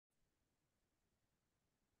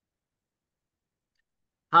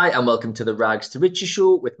Hi, and welcome to the Rags to Riches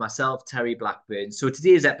show with myself, Terry Blackburn. So,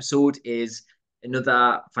 today's episode is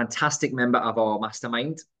another fantastic member of our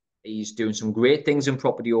mastermind. He's doing some great things in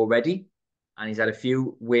property already, and he's had a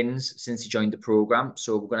few wins since he joined the program.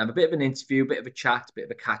 So, we're going to have a bit of an interview, a bit of a chat, a bit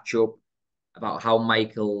of a catch up about how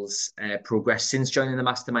Michael's progressed since joining the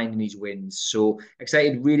mastermind and his wins. So,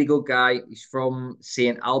 excited, really good guy. He's from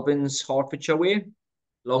St Albans, Hertfordshire way,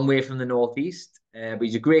 long way from the northeast, but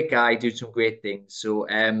he's a great guy, doing some great things. So,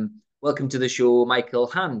 welcome to the show, Michael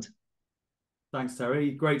Hand. Thanks,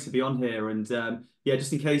 Terry. Great to be on here. And yeah,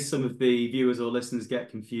 just in case some of the viewers or listeners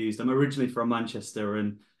get confused, I'm originally from Manchester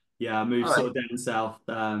and yeah, I moved All sort right. of down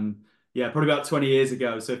south. Yeah, probably about 20 years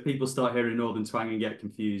ago. So if people start hearing Northern twang and get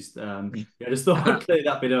confused, yeah, just thought I'd clear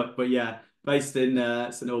that bit up. But yeah, based in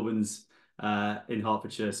St Albans in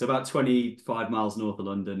Hertfordshire, so about 25 miles north of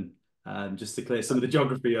London, just to clear some of the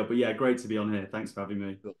geography up. But yeah, great to be on here. Thanks for having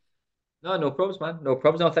me. No, no problems, man. No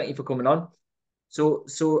problems. No, thank you for coming on.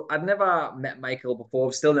 So I'd never met Michael before.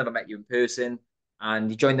 I've still never met you in person,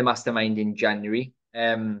 and you joined the mastermind in January.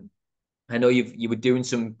 I know you were doing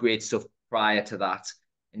some great stuff prior to that,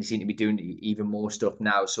 and you seem to be doing even more stuff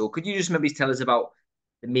now. So could you just maybe tell us about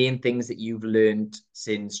the main things that you've learned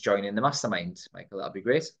since joining the mastermind, Michael? That'd be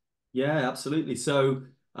great. Yeah, absolutely. So,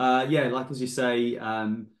 yeah, like as you say,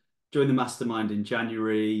 joined the mastermind in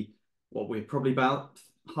January. What we're probably about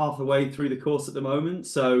half the way through the course at the moment.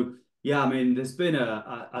 So, yeah, I mean, there's been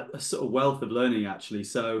a sort of wealth of learning actually.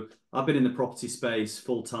 So, I've been in the property space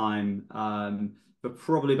full time for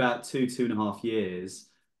probably about 2.5 years.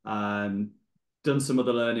 Um, Done some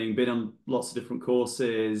other learning, been on lots of different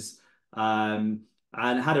courses, and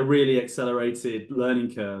had a really accelerated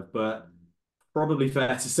learning curve, but probably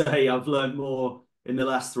fair to say I've learned more in the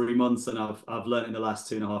last 3 months than I've learned in the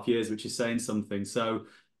last 2.5 years, which is saying something. So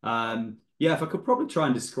yeah, if I could probably try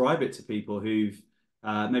and describe it to people who've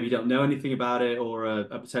maybe don't know anything about it or are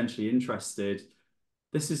potentially interested,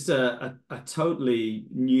 this is a totally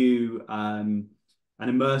new and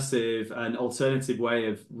immersive and alternative way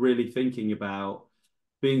of really thinking about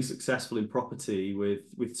being successful in property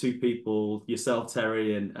with two people, yourself,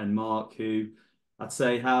 Terry, and Mark, who I'd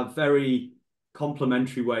say have very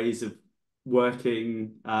complementary ways of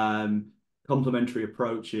working, complementary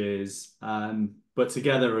approaches, but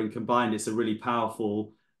together and combined, it's a really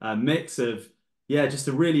powerful mix of, yeah, just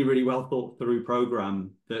a really, really well thought through program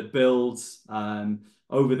that builds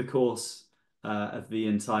over the course of the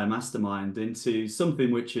entire mastermind into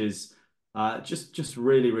something which is just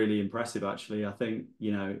really, really impressive, actually. I think,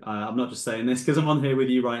 I'm not just saying this because I'm on here with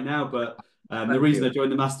you right now, but the Thank reason you. I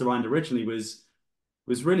joined the mastermind originally was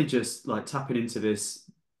really just like tapping into this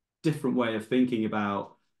different way of thinking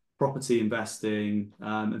about property investing.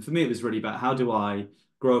 And for me, it was really about how do I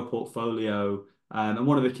grow a portfolio? And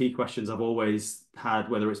one of the key questions I've always had,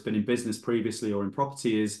 whether it's been in business previously or in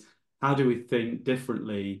property, is how do we think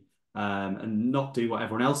differently and not do what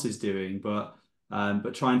everyone else is doing, but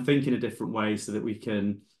try and think in a different way so that we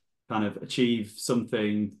can kind of achieve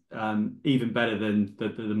something even better than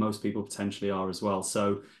most people potentially are as well.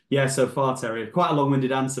 So yeah, so far, Terry, quite a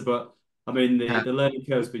long-winded answer, but I mean the learning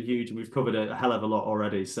curve's been huge and we've covered a hell of a lot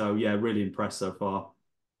already. So yeah, really impressed so far.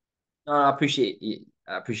 No, I appreciate you.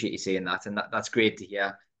 I appreciate you saying that, and that's great to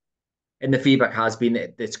hear. And the feedback has been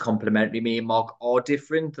that it's complementary. Me and Mark are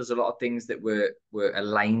different. There's a lot of things that we're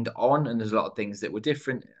aligned on, and there's a lot of things that we're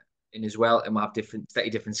different in as well, and we have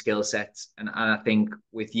slightly different skill sets. And I think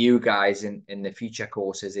with you guys in the future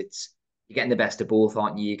courses, it's you're getting the best of both,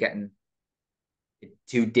 aren't you? You're getting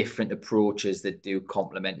two different approaches that do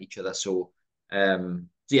complement each other. So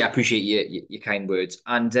yeah, I appreciate your kind words.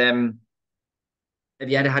 And have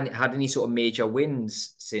you had any sort of major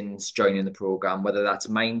wins since joining the program? Whether that's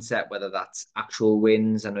mindset, whether that's actual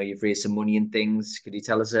wins. I know you've raised some money and things. Could you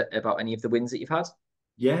tell us about any of the wins that you've had?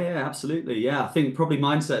 Yeah, yeah, absolutely. Yeah, I think probably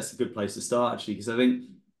mindset's a good place to start actually, because I think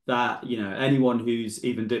that, anyone who's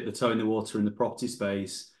even dipped the toe in the water in the property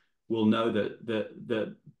space will know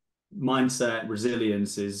that mindset,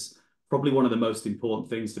 resilience is probably one of the most important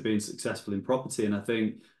things to being successful in property. And I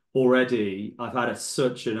think already I've had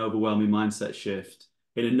such an overwhelming mindset shift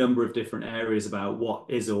in a number of different areas about what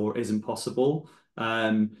is or isn't possible.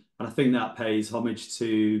 And I think that pays homage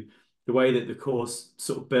to the way that the course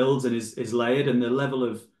sort of builds and is layered and the level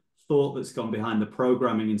of thought that's gone behind the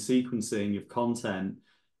programming and sequencing of content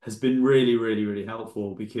has been really, really, really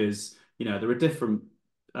helpful because, there are different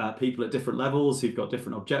people at different levels who've got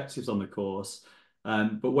different objectives on the course.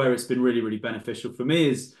 But where it's been really, really beneficial for me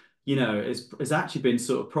is, it's actually been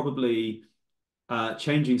sort of probably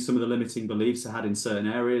changing some of the limiting beliefs I had in certain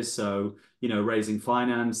areas. So, raising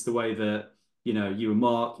finance, the way that, you and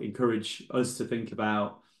Mark encourage us to think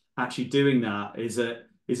about actually doing that is a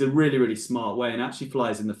really, really smart way and actually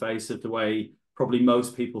flies in the face of the way probably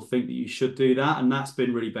most people think that you should do that. And that's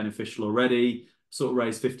been really beneficial already. Sort of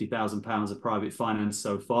raised £50,000 of private finance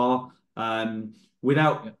so far, Yeah.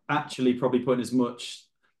 without actually probably putting as much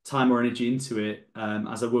time or energy into it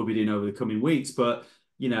as I will be doing over the coming weeks. But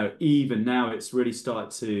even now, it's really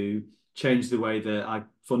started to change the way that I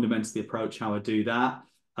fundamentally approach how I do that.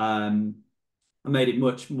 Um, I made it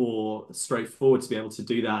much more straightforward to be able to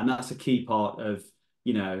do that. And that's a key part of,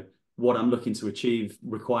 what I'm looking to achieve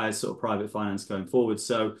requires sort of private finance going forward.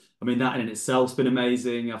 So, I mean, that in itself's been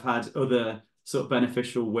amazing. I've had other sort of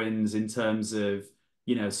beneficial wins in terms of,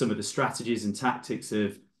 some of the strategies and tactics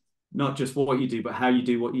of not just what you do, but how you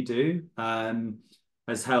do what you do,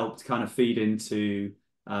 has helped kind of feed into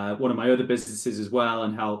one of my other businesses as well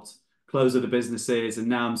and helped close other businesses. And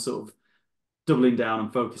now I'm sort of doubling down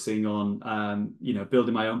and focusing on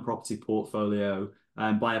building my own property portfolio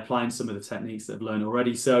by applying some of the techniques that I've learned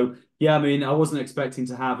already. So yeah, I mean, I wasn't expecting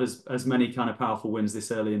to have as many kind of powerful wins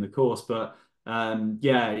this early in the course, but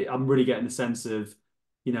yeah, I'm really getting the sense of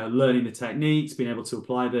learning the techniques, being able to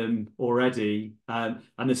apply them already, and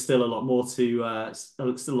there's still a lot more to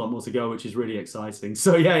still a lot more to go, which is really exciting.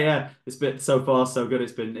 So yeah, it's been so far so good.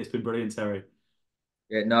 It's been brilliant, Terry.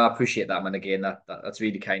 Yeah, no, I appreciate that, man. Again, that's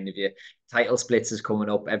really kind of you. Title splits is coming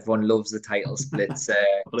up. Everyone loves the title splits I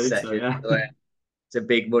believe so. session. Yeah. So, it's a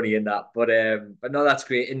big money in that. But no, that's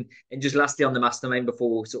great. And just lastly on the mastermind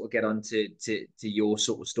before we sort of get on to your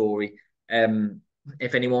sort of story. Um,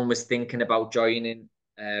 if anyone was thinking about joining,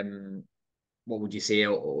 what would you say,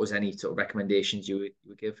 or was any sort of recommendations you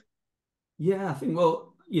would give? Yeah, I think,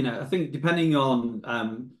 well, I think depending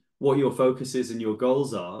on what your focus is and your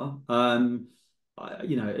goals are,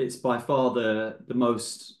 it's by far the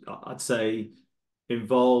most, I'd say,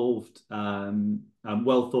 involved and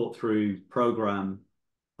well thought through program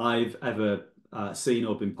I've ever seen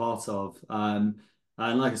or been part of. And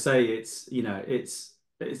like I say, I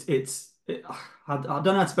don't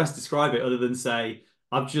know how to best describe it other than say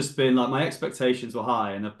I've just been like my expectations were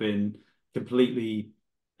high and I've been completely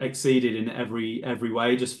exceeded in every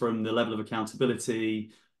way, just from the level of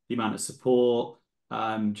accountability, the amount of support,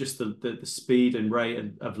 just the speed and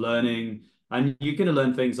rate of learning. And you're going to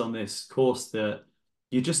learn things on this course that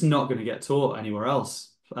you're just not going to get taught anywhere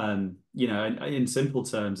else, in simple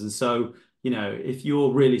terms. And so, if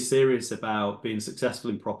you're really serious about being successful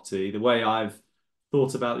in property, the way I've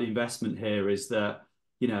thought about the investment here is that,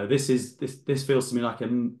 this feels to me like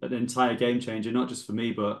an entire game changer, not just for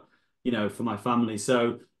me, but, for my family.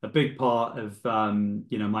 So a big part of,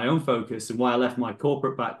 my own focus and why I left my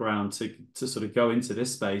corporate background to sort of go into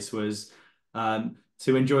this space was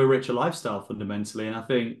to enjoy a richer lifestyle fundamentally. And I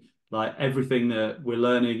think like everything that we're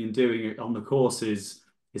learning and doing on the course is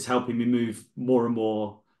helping me move more and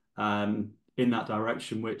more in that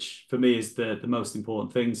direction, which for me is the most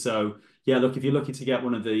important thing. So yeah, look, if you're looking to get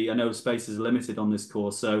one of the, I know spaces are limited on this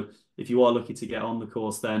course, so if you are looking to get on the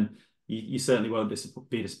course, then you certainly won't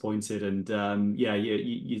be disappointed. And yeah,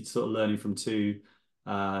 you're sort of learning from two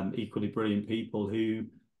equally brilliant people who,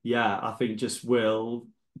 yeah, I think just will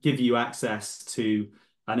give you access to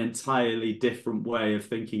an entirely different way of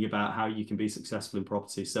thinking about how you can be successful in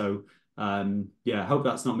property. So yeah, I hope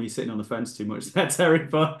that's not me sitting on the fence too much there, Terry.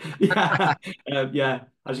 But yeah, yeah,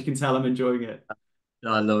 as you can tell, I'm enjoying it.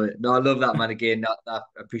 No, I love it. No, I love that, man. Again, I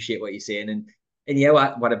appreciate what you're saying, and yeah, we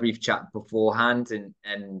had a brief chat beforehand,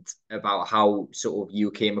 and about how sort of you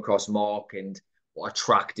came across Mark and what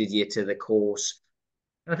attracted you to the course.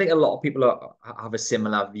 And I think a lot of people have a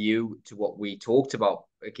similar view to what we talked about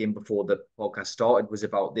again before the podcast started, was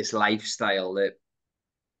about this lifestyle that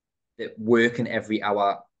working every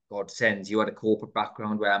hour God sends. You had a corporate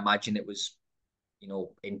background where I imagine it was,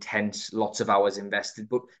 intense, lots of hours invested.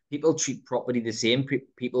 But people treat property the same.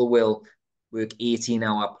 People will work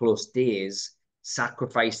 18-hour plus days,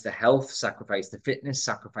 sacrifice the health, sacrifice the fitness,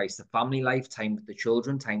 sacrifice the family life, time with the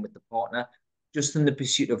children, time with the partner, just in the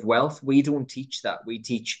pursuit of wealth. We don't teach that. We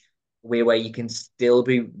teach a way where you can still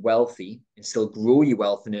be wealthy and still grow your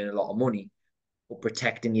wealth and earn a lot of money, but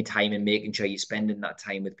protecting your time and making sure you're spending that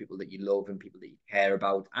time with people that you love and people that you care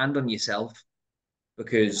about and on yourself. Yeah,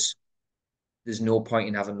 Because there's no point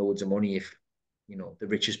in having loads of money if the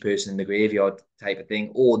richest person in the graveyard type of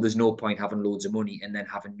thing, or there's no point having loads of money and then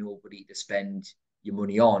having nobody to spend your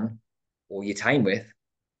money on or your time with.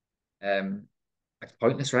 Um, it's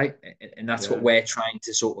pointless, right? And that's what yeah, we're trying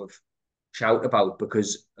to sort of shout about,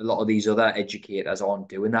 because a lot of these other educators aren't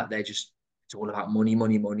doing that. It's all about money,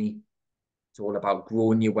 money, money. It's all about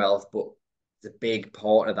growing your wealth, but it's a big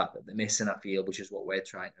part of that they're missing, I feel, which is what we're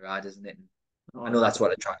trying to add, isn't it? And I oh know yeah, that's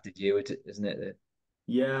what attracted you, isn't it?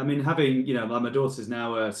 Yeah, I mean, having, my daughter's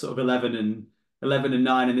now sort of 11 and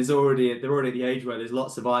 9, and they're already at the age where there's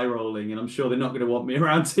lots of eye rolling, and I'm sure they're not going to want me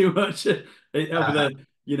around too much over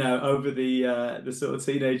the sort of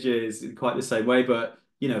teenage years in quite the same way. But,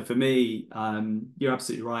 for me, you're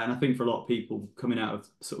absolutely right. And I think for a lot of people coming out of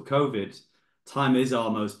sort of COVID, time is our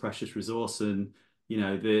most precious resource. And,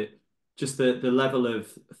 the level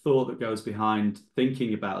of thought that goes behind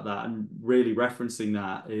thinking about that and really referencing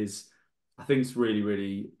that is, I think it's really,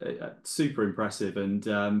 really super impressive, and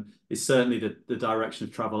it's certainly the direction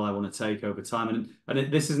of travel I want to take over time.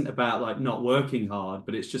 This isn't about like not working hard,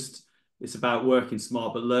 but it's about working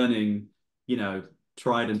smart, but learning, you know,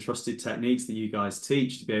 tried and trusted techniques that you guys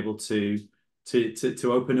teach to be able to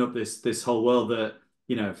open up this whole world that,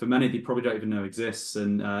 for many they probably don't even know exists.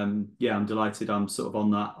 And yeah, I'm delighted I'm sort of on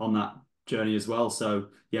that journey as well. So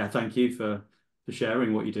yeah, thank you for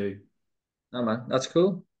sharing what you do. No, man, that's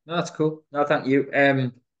cool. No, that's cool. No, thank you.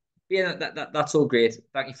 Yeah, that's all great.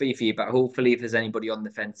 Thank you for your feedback. Hopefully, if there's anybody on the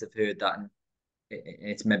fence have heard that and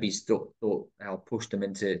it's maybe stuck, I'll push them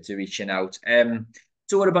into to reaching out.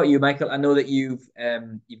 So what about you, Michael? I know that you've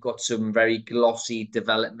got some very glossy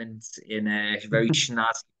developments in very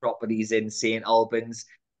snazzy properties in St Albans.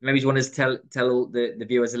 Maybe you want to tell the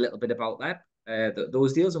viewers a little bit about that,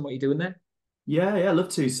 those deals and what you're doing there. Yeah, yeah, love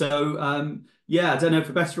to. So, yeah, I don't know,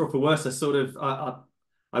 for better or for worse,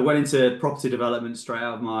 I went into property development straight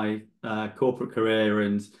out of my corporate career,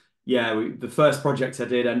 and yeah, the first project I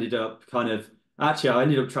did ended up I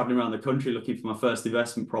ended up traveling around the country looking for my first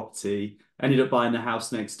investment property. Ended up buying the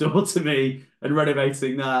house next door to me and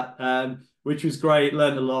renovating that, which was great.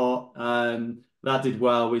 Learned a lot. That did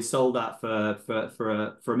well. We sold that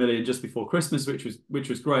for 1 million just before Christmas, which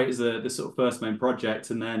was great as the sort of first main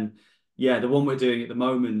project, and then. Yeah, the one we're doing at the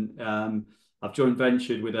moment, I've joint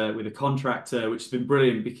ventured with a contractor, which has been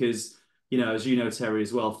brilliant because, as you know, Terry,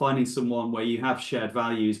 as well, finding someone where you have shared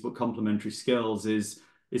values but complementary skills is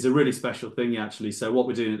a really special thing, actually. So what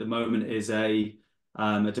we're doing at the moment is a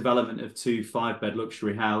development of two 5-bed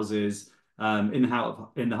luxury houses in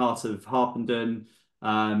the heart of Harpenden.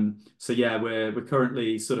 So yeah, we're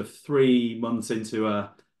currently sort of 3 months into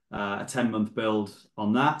a 10-month build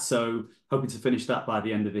on that. So hoping to finish that by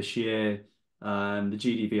the end of this year. The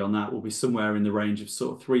GDV on that will be somewhere in the range of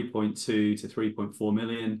sort of 3.2 to 3.4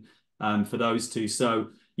 million for those two.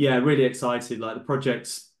 So yeah, really excited. Like the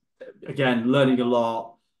project's again, learning a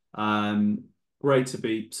lot. Um, Great to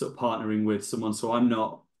be sort of partnering with someone, so I'm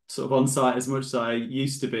not sort of on site as much as I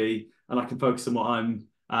used to be, and I can focus on what I'm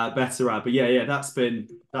better at. But yeah, that's been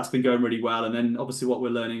going really well. And then obviously what we're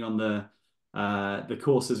learning on the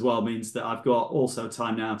course as well means that I've got also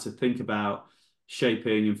time now to think about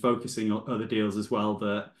shaping and focusing on other deals as well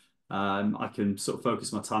that I can sort of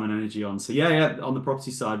focus my time and energy on. So yeah, on the property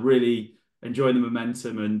side, really enjoying the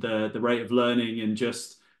momentum and the rate of learning, and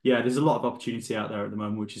just yeah, there's a lot of opportunity out there at the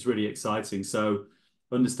moment, which is really exciting. So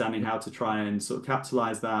understanding how to try and sort of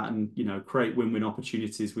capitalize that and create win-win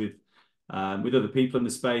opportunities with other people in the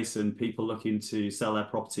space and people looking to sell their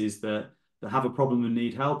properties that have a problem and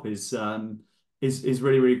need help is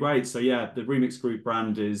really, really great. So yeah, the Remix Group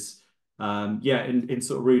brand is yeah, in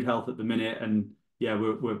sort of rude health at the minute, and yeah,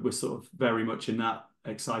 we're sort of very much in that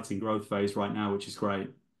exciting growth phase right now, which is great.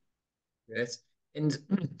 Great. And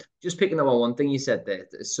just picking up on one thing you said there,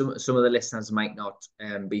 some of the listeners might not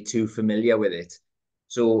be too familiar with it.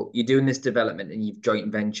 So you're doing this development and you've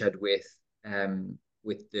joint ventured with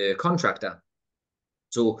the contractor.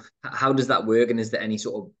 So how does that work? And is there any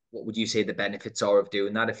sort of what would you say the benefits are of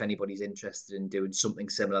doing that if anybody's interested in doing something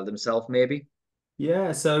similar themselves, maybe?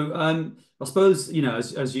 Yeah, so I suppose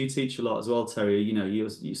as you teach a lot as well, Terry.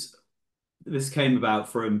 This came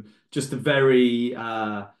about from just a very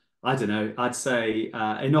I don't know, I'd say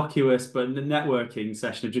innocuous but networking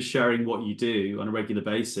session of just sharing what you do on a regular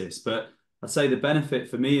basis. But I'd say the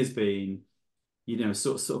benefit for me has been,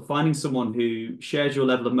 sort of finding someone who shares your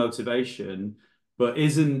level of motivation, but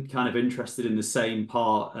isn't kind of interested in the same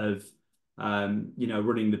part of,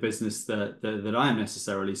 running the business that I am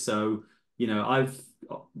necessarily. So, I've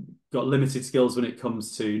got limited skills when it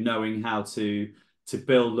comes to knowing how to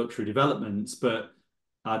build luxury developments, but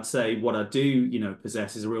I'd say what I do,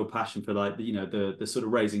 possess is a real passion for like the sort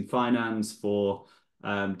of raising finance for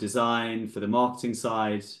design, for the marketing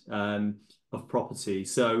side of property.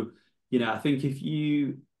 So I think if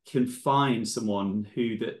you can find someone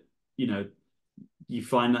you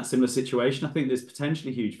find that similar situation, I think there's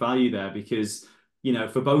potentially huge value there because,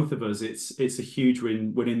 for both of us, it's a huge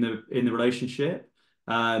win in the relationship.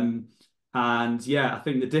 Um, and yeah, I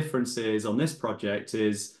think the difference is on this project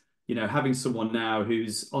is, having someone now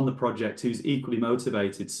who's on the project who's equally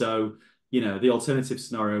motivated. So, the alternative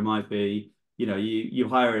scenario might be, you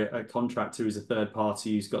hire a contractor who's a third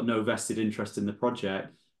party who's got no vested interest in the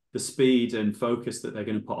project. The speed and focus that they're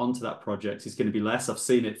going to put onto that project is going to be less. I've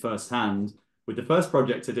seen it firsthand with the first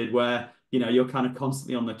project I did where, you're kind of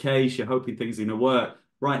constantly on the case, you're hoping things are going to work.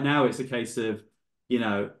 Right now, it's a case of,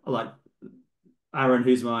 like Aaron,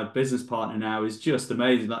 who's my business partner now, is just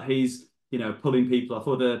amazing. Like he's, pulling people off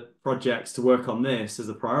other projects to work on this as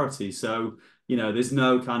a priority. So, there's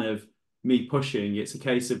no kind of me pushing. It's a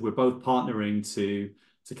case of we're both partnering to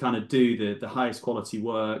kind of do the highest quality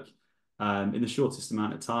work in the shortest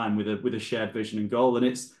amount of time with a shared vision and goal. And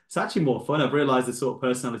it's actually more fun. I've realized the sort of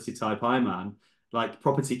personality type I'm in. Like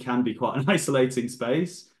property can be quite an isolating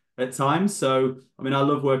space at times. So, I mean, I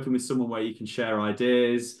love working with someone where you can share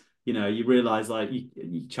ideas. You realize like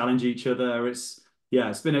you challenge each other. Yeah,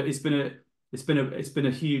 it's been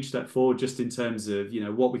a huge step forward just in terms of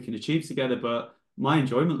what we can achieve together, but my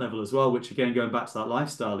enjoyment level as well, which again going back to that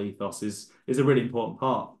lifestyle ethos is a really important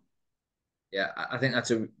part. Yeah, I think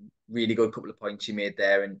that's a really good couple of points you made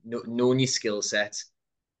there, and knowing your skill set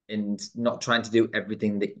and not trying to do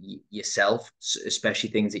everything that yourself, especially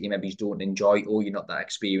things that you maybe don't enjoy or you're not that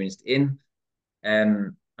experienced in.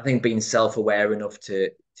 I think being self-aware enough to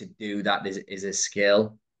do that is a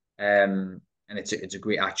skill, and it's a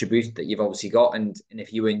great attribute that you've obviously got. And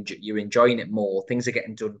if you're enjoying it more, things are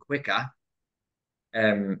getting done quicker.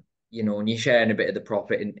 And you're sharing a bit of the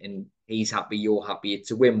profit, and he's happy, you're happy.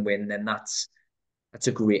 It's a win-win. Then that's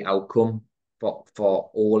a great outcome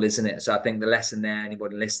for all, isn't it? So I think the lesson there,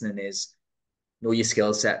 anybody listening, is know your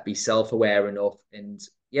skill set, be self-aware enough, and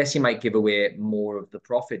yes, you might give away more of the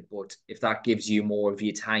profit, but if that gives you more of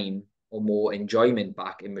your time or more enjoyment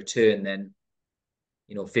back in return, then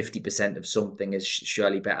 50% of something is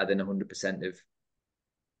surely better than 100%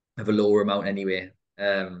 of a lower amount anyway.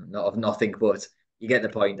 Not of nothing, but you get the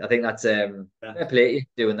point. I think that's Yeah. fair play to you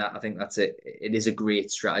doing that. I think that's it. It is a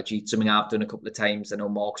great strategy. It's something I've done a couple of times. I know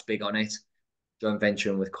Mark's big on it. Joint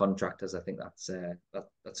venturing with contractors. I think that's a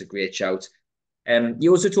great shout. You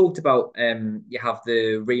also talked about you have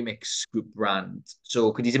the Remix Group brand.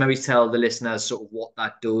 So could you maybe tell the listeners sort of what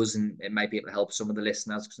that does, and it might be able to help some of the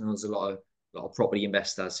listeners because I know there's a lot of property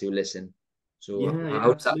investors who listen. So Yeah, yeah,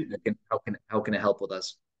 how does that absolutely. work, and how can it help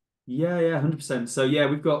others? Yeah, yeah, 100%. So yeah,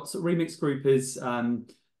 we've got so Remix Group is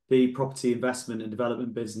the property investment and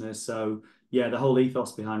development business. So yeah, the whole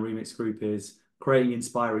ethos behind Remix Group is creating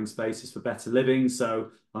inspiring spaces for better living. So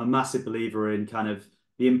I'm a massive believer in kind of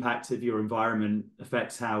the impact of your environment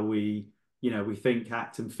affects how we think,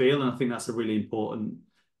 act, and feel. And I think that's a really important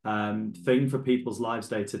thing for people's lives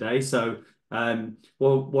day to day. So well,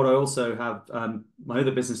 what I also have, my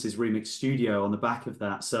other business is Remix Studio on the back of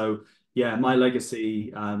that. So yeah, my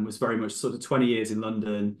legacy was very much sort of 20 years in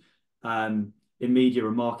London in media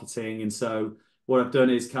and marketing. And so what I've done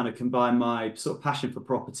is kind of combine my sort of passion for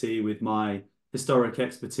property with my historic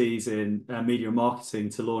expertise in media and marketing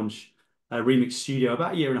to launch a Remix Studio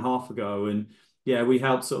about a year and a half ago. And yeah, we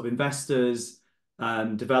help sort of investors,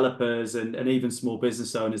 developers, and even small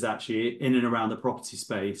business owners actually in and around the property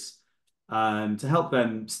space to help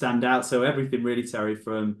them stand out. So everything really, Terry,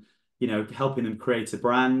 from helping them create a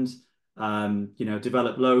brand,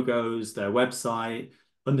 develop logos, their website,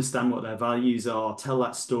 understand what their values are, tell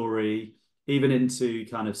that story, even into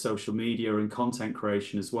kind of social media and content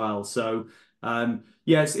creation as well. So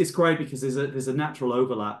yeah, it's great because there's a natural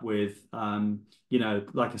overlap with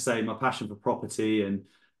like I say, my passion for property and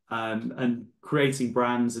creating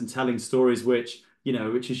brands and telling stories, which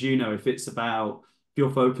as if it's about if your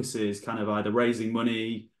focus is kind of either raising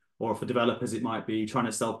money or for developers it might be trying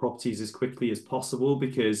to sell properties as quickly as possible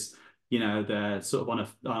because they're sort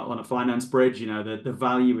of on a finance bridge. The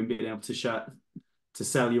value in being able to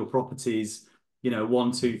sell your properties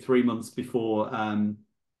 1, 2, 3 months before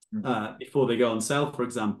they go on sale, for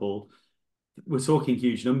example. We're talking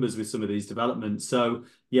huge numbers with some of these developments. So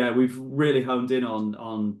yeah, we've really honed in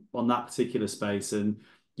on that particular space, and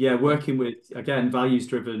yeah, working with again values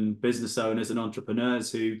driven business owners and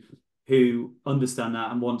entrepreneurs who understand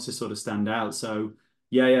that and want to sort of stand out. So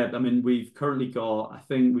yeah, yeah. I mean, I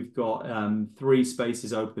think we've got 3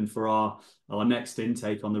 spaces open for our next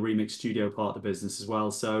intake on the Remix Studio part of the business as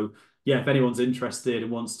well. So yeah, if anyone's interested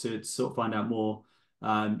and wants to sort of find out more,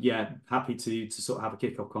 yeah, happy to sort of have a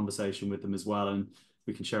kickoff conversation with them as well, and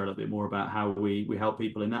we can share a little bit more about how we help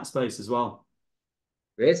people in that space as well.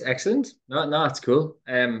 Great, excellent. No, no, that's cool.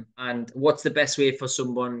 And what's the best way for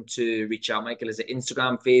someone to reach out, Michael? Is it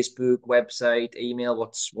Instagram, Facebook, website, email?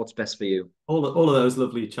 What's best for you? All of those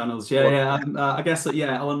lovely channels. Yeah, What? yeah. Yeah, I guess that,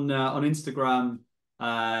 yeah, on Instagram,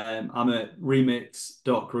 I'm at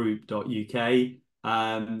remix.group.uk.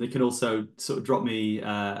 They can also sort of drop me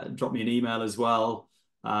an email as well,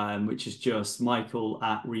 which is just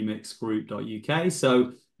michael@remixgroup.uk.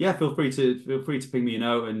 So yeah, feel free to ping me a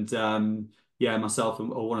note, and yeah, myself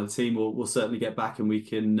or one of the team will certainly get back, and we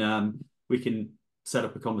can set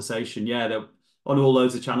up a conversation. Yeah, they're on all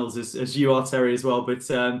loads of channels as you are, Terry, as well. But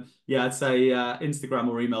yeah, I'd say Instagram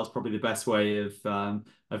or email is probably the best way of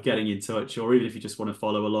getting in touch, or even if you just want to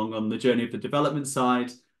follow along on the journey of the development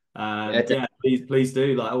side. Yeah, Yeah, please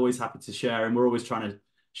do. Like, always happy to share, and we're always trying to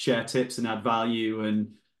share tips and add value.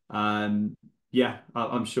 And yeah,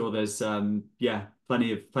 I'm sure there's yeah,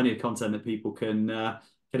 plenty of content that people can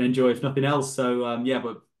enjoy if nothing else. So yeah,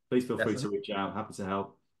 but please feel free to definitely. reach out. Happy to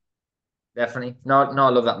help. Definitely. No, no, I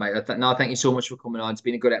love that, mate. No, thank you so much for coming on. It's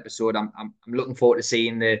been a good episode. I'm looking forward to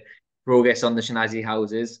seeing the progress on the Shinazi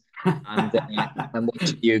houses and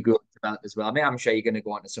watching you grow and develop as well. I mean, I'm sure you're going to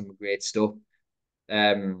go on to some great stuff.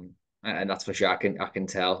 And that's for sure. I can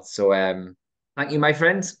tell. So, thank you, my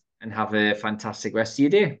friends, and have a fantastic rest of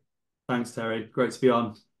your day. Thanks, Terry. Great to be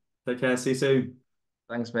on. Take care. See you soon.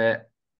 Thanks, mate.